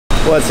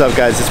What's up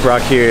guys, it's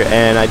Brock here,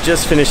 and I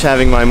just finished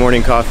having my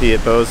morning coffee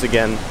at Bo's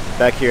again,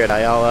 back here at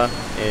Ayala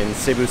in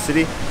Cebu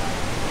City,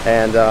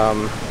 and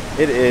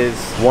it is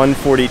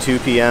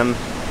 1:42 p.m.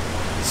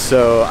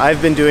 So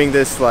I've been doing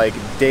this like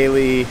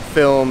daily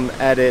film,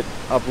 edit,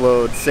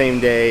 upload,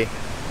 same day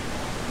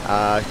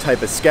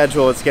type of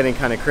schedule. It's getting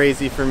kind of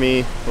crazy for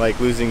me, like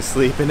losing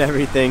sleep and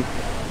everything.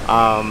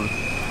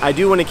 I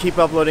do want to keep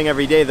uploading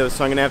every day though,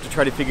 so I'm gonna have to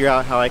try to figure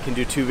out how I can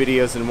do 2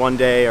 videos in one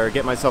day or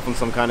get myself in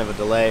some kind of a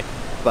delay.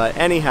 But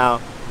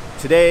anyhow,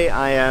 today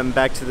I am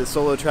back to the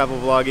solo travel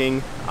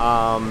vlogging.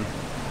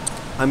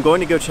 I'm going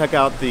to go check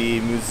out the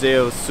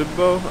Museo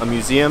Sugbo, a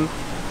museum,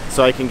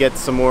 so I can get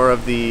some more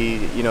of the,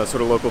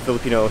 sort of local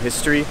Filipino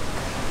history.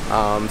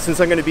 Since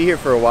I'm going to be here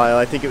for a while,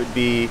 I think it would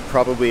be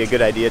probably a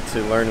good idea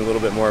to learn a little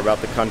bit more about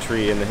the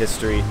country and the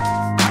history.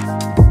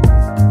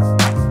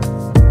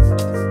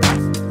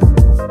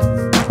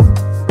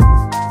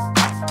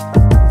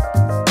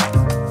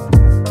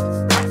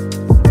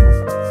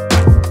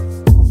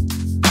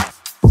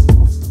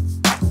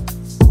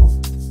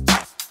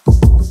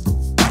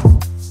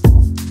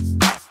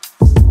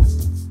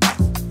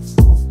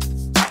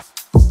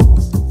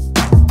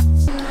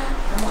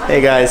 Hey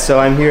guys, so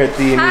I'm here at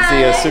the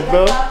Museo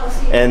Sugbo,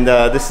 and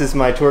this is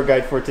my tour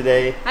guide for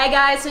today. Hi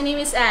guys, my name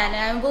is Anne,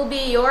 and I will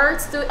be your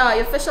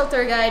official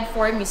tour guide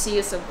for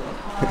Museo Sugbo.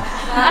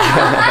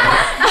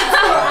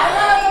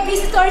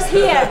 Visitors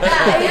here.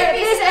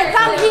 Please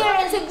come here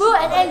in Cebu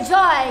and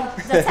enjoy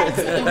the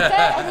sightseeing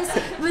and this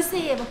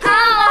museum.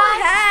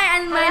 Hi,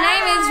 and my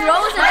name is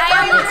Rose, and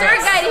I am the tour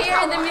guide here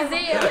in the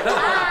museum.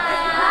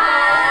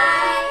 Hi.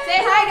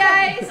 Say hi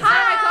guys. Hi,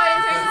 my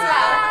co-interns as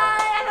well.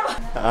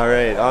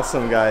 Alright,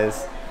 awesome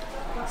guys.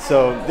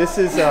 So this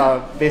is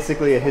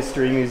basically a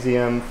history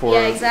museum for...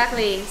 Yeah,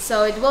 exactly.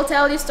 So it will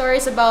tell you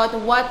stories about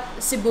what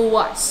Cebu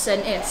was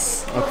and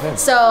is. Okay.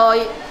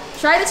 So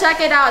try to check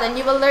it out and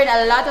you will learn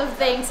a lot of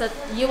things that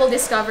you will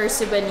discover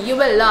Cebu and you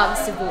will love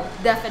Cebu,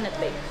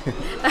 definitely.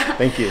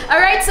 Thank you.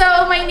 Alright, so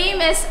my name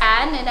is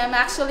Anne and I'm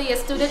actually a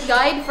student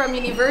guide from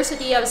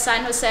University of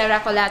San Jose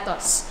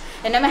Racolatos.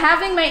 And I'm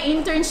having my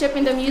internship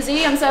in the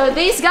museum, so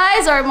these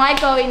guys are my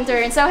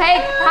co-interns. So hey,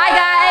 hi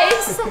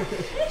guys!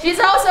 She's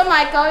also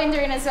my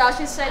co-intern as well,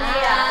 she's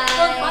Shania.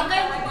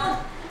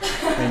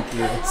 Thank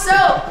you. So,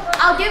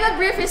 I'll give a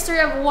brief history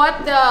of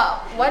what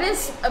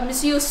is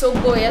Museo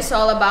Sugbo is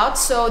all about.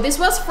 So, this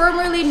was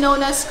formerly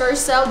known as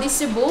Carcel de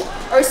Cebu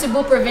or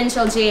Cebu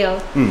Provincial Jail.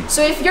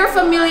 So, if you're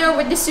familiar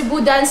with the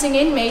Cebu dancing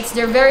inmates,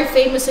 they're very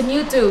famous on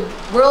YouTube,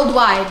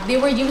 worldwide. They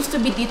were used to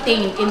be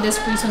detained in this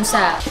prison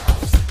cell.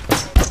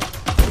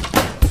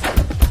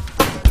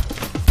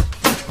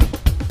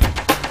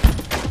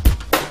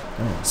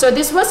 So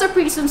this was a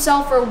prison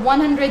cell for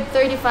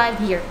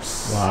 135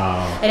 years.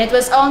 Wow. And it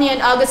was only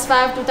on August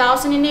 5,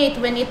 2008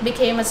 when it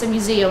became as a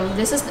museum.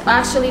 This is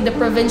actually the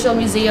Provincial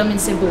Museum in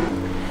Cebu.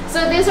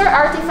 So these are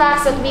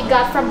artifacts that we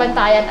got from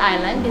Bantayan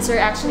Island. These are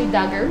actually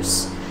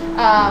daggers,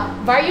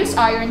 various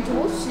iron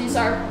tools. These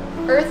are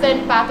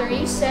earthen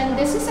potteries, and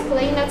this is a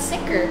clay nut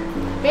sinker.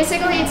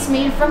 Basically, it's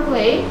made from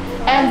clay,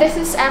 and this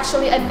is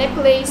actually a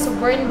necklace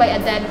worn by a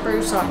dead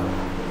person.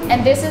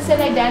 And this is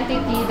an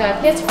identity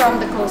that is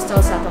from the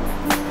coastal settlement.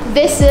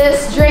 This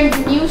is during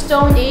the New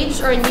Stone Age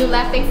or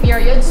Neolithic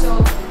period.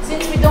 So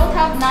since we don't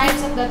have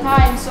knives at the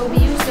time, so we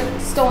use the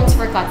stones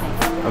for cutting.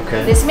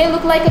 Okay. This may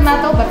look like a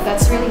metal, but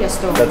that's really a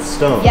stone. That's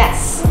stone?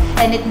 Yes.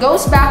 And it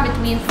goes back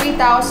between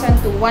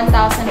 3000 to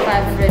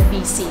 1500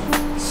 BC.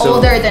 So,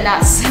 older than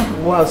us.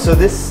 Wow, so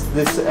this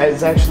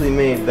is actually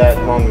made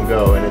that long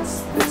ago, and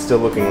it's still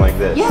looking like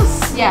this.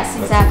 Yes, yes,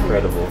 exactly. That's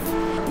incredible.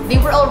 They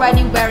were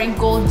already wearing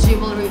gold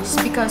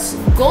jewelries because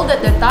gold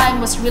at the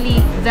time was really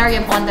very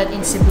abundant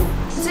in Cebu.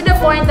 To the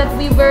point that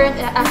we weren't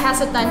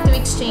hesitant to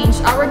exchange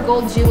our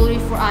gold jewelry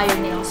for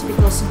iron nails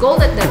because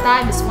gold at the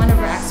time is one of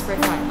our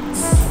export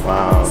commodities.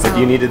 Wow, so, but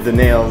you needed the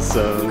nails,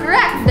 so...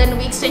 Correct, then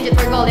we exchanged it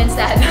for gold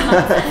instead.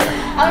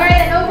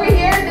 Alright, and over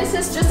here, this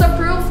is just a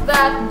proof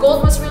that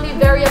gold was really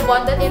very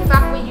abundant. In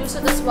fact, we use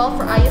it as well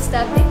for eye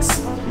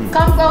aesthetics.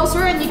 Come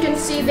closer and you can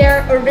see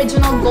their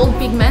original gold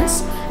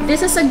pigments.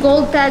 This is a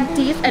gold peg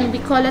teeth and we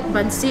call it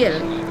bansil.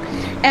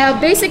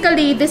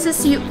 Basically, this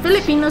is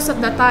Filipinos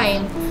at the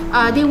time.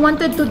 They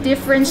wanted to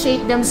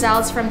differentiate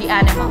themselves from the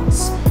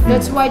animals.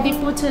 That's why they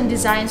put some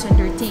designs on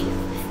their teeth.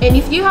 And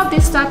if you have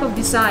this type of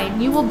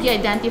design, you will be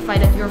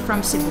identified that you're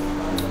from Cebu.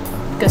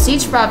 Because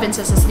each province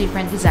has a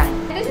different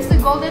design. This is the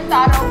golden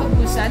taro of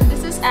Agusan.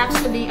 This is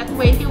actually a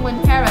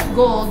 21 karat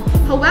gold.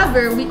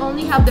 However, we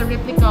only have the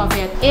replica of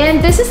it.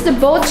 And this is the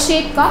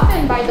boat-shaped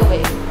coffin, by the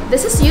way.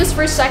 This is used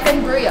for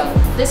second burial.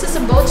 This is a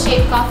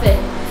boat-shaped coffin.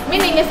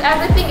 Meaning, if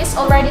everything is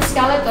already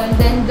skeleton,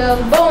 then the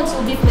bones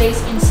will be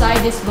placed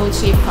inside this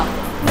boat-shaped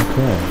coffin.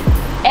 Okay.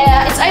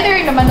 It's either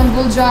in a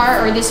manunggul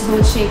jar or this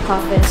boat-shaped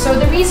coffin. So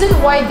the reason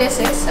why this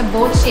is a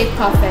boat-shaped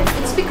coffin,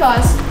 it's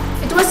because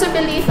it was a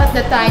belief at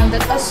the time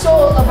that a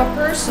soul of a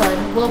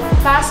person will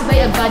pass by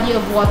a body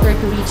of water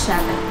to reach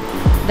heaven.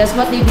 That's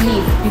what they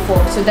believed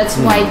before. So that's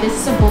why this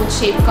is a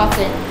boat-shaped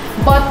coffin.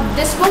 But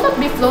this will not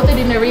be floated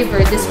in the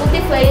river. This will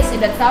be placed in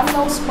the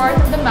topmost part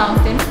of the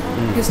mountain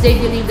because they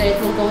believe that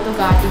it will go to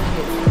God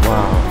immediately.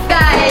 Wow.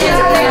 Guys,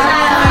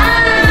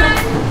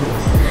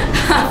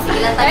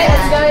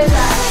 let's go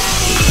inside.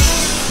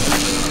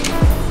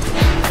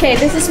 Okay,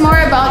 this is more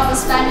about the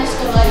Spanish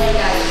colonial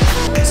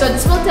guide. So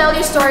this will tell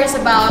you stories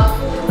about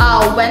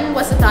when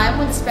was the time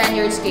when the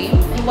Spaniards came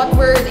and what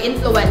were the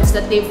influence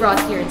that they brought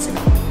here in Cebu.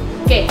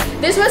 Okay,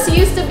 this was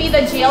used to be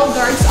the jail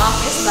guard's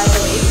office, by the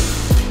way.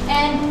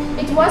 And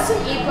it was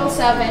on April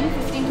 7,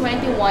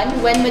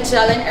 1521 when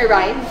Magellan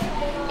arrived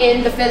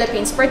in the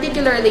Philippines,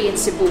 particularly in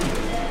Cebu.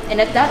 And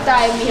at that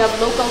time, we have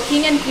local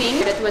king and queen.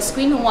 That was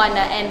Queen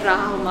Juana and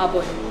Raja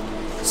Humabon.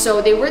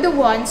 So they were the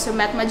ones who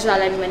met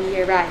Magellan when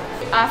he arrived.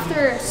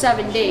 After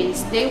 7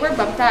 days, they were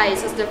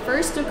baptized as the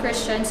first two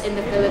Christians in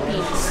the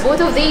Philippines. Both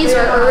of these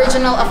are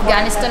original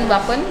Afghanistan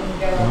weapon.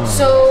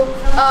 So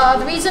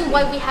the reason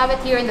why we have it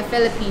here in the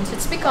Philippines,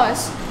 it's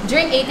because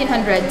during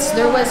 1800s,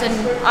 there was an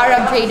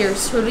Arab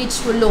traders who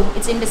reached Hulong.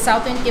 It's in the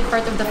southern tip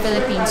part of the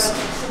Philippines.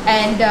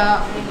 And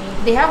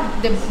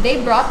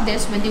they brought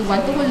this when they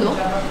went to Hulong,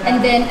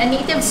 and then a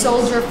native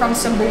soldier from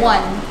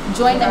Sambuan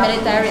joined a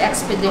military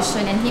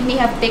expedition, and he may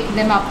have picked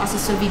them up as a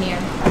souvenir.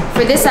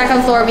 For this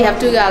second floor, we have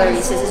two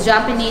galleries. This is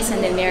Japanese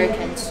and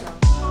Americans.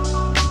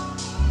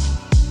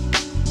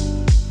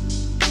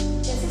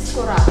 This is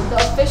kura, the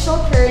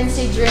official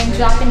currency during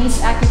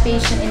Japanese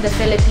occupation in the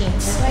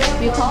Philippines.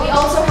 We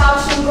also have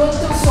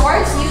shunguntu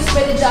swords used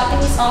by the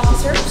Japanese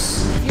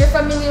officers. If you're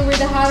familiar with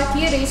the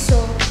harakiri, so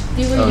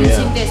they were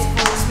using this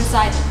for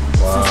suicide.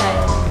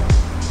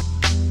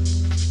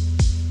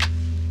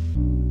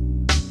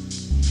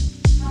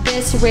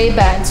 This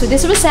Ray-Ban. So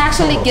this was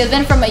actually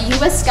given from a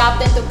US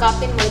captain to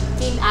Captain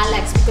Joaquin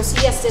Alex because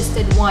he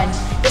assisted one.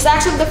 He's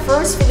actually the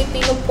first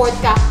Filipino port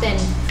captain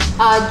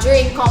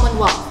during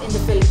Commonwealth in the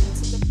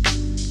Philippines.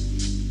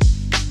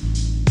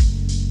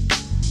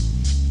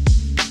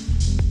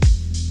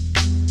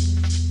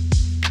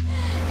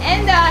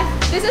 And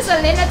this is a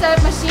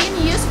linotype machine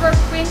used for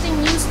printing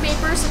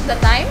newspapers at the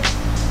time.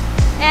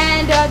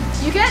 And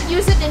you can't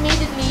use it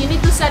immediately. You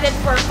need to set it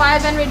for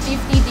 550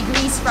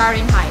 degrees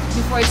Fahrenheit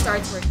before it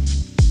starts working.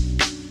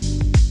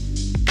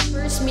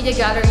 First media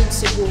gallery in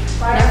Cebu.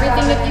 And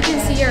everything that you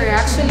can see are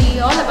actually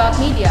all about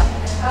media.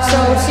 So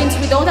since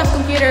we don't have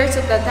computers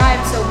at that time,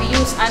 so we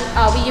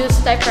use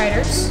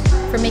typewriters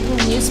for making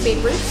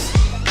newspapers.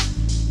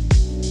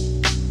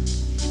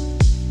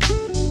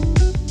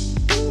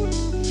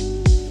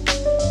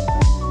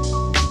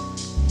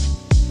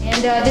 And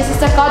this is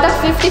the Kodak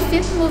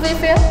 55th movie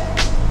film.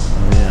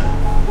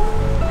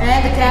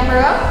 And the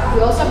camera.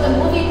 We also have the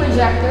movie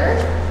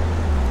projector.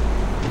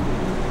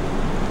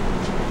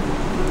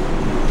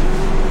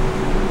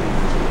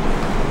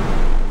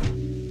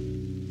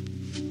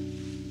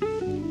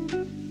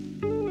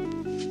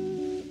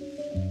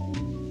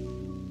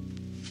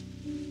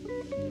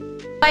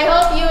 I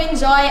hope you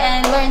enjoy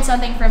and learn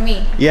something from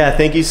me. Yeah,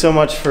 thank you so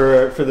much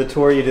for the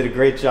tour. You did a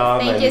great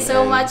job. Thank you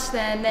so much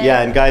then.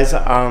 Yeah, and guys,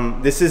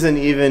 this isn't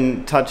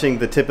even touching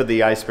the tip of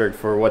the iceberg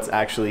for what's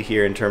actually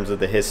here in terms of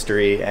the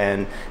history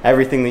and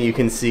everything that you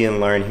can see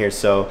and learn here.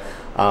 So,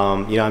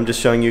 you know, I'm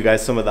just showing you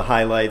guys some of the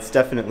highlights.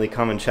 Definitely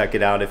come and check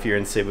it out if you're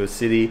in Cebu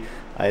City.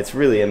 It's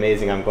really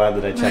amazing. I'm glad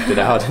that I checked it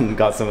out and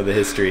got some of the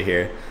history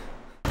here.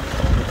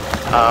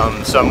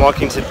 So I'm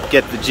walking to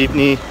get the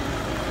jeepney.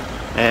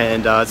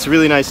 And it's a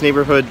really nice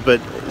neighborhood,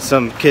 but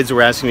some kids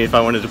were asking me if I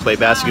wanted to play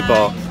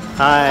basketball.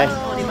 Hi.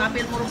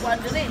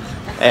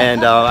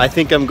 And I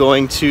think I'm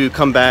going to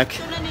come back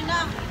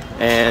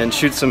and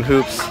shoot some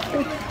hoops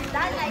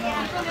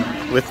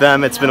with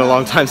them. It's been a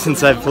long time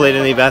since I've played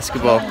any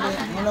basketball.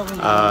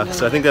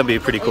 So I think that'd be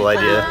a pretty cool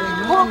idea.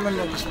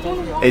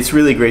 It's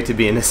really great to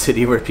be in a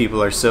city where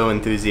people are so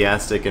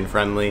enthusiastic and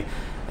friendly.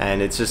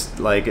 And it's just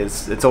like,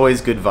 it's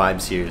always good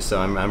vibes here. So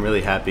I'm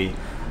really happy.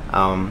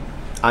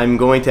 I'm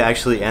going to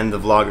actually end the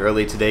vlog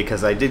early today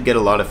because I did get a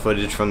lot of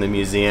footage from the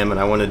museum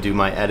and I want to do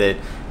my edit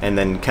and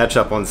then catch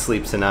up on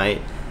sleep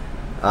tonight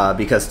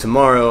because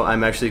tomorrow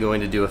I'm actually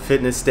going to do a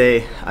fitness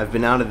day. I've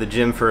been out of the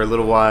gym for a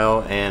little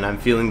while and I'm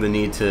feeling the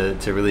need to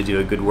really do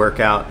a good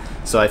workout.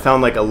 So I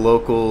found like a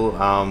local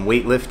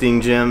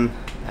weightlifting gym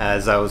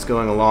as I was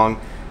going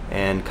along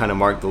and kind of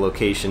marked the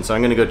location. So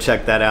I'm going to go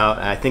check that out.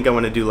 I think I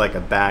want to do like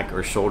a back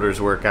or shoulders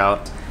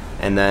workout,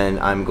 and then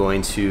I'm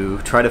going to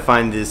try to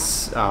find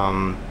this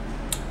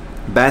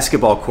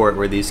basketball court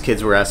where these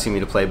kids were asking me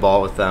to play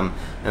ball with them,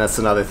 and that's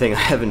another thing I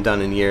haven't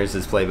done in years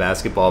is play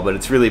basketball, but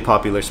it's really a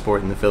popular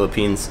sport in the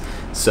Philippines,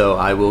 so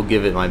I will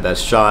give it my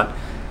best shot.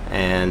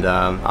 And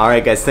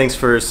alright guys, thanks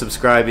for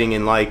subscribing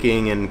and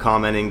liking and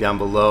commenting down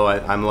below.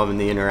 I'm loving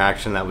the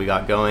interaction that we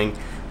got going,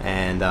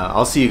 and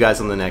I'll see you guys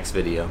on the next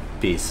video.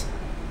 Peace.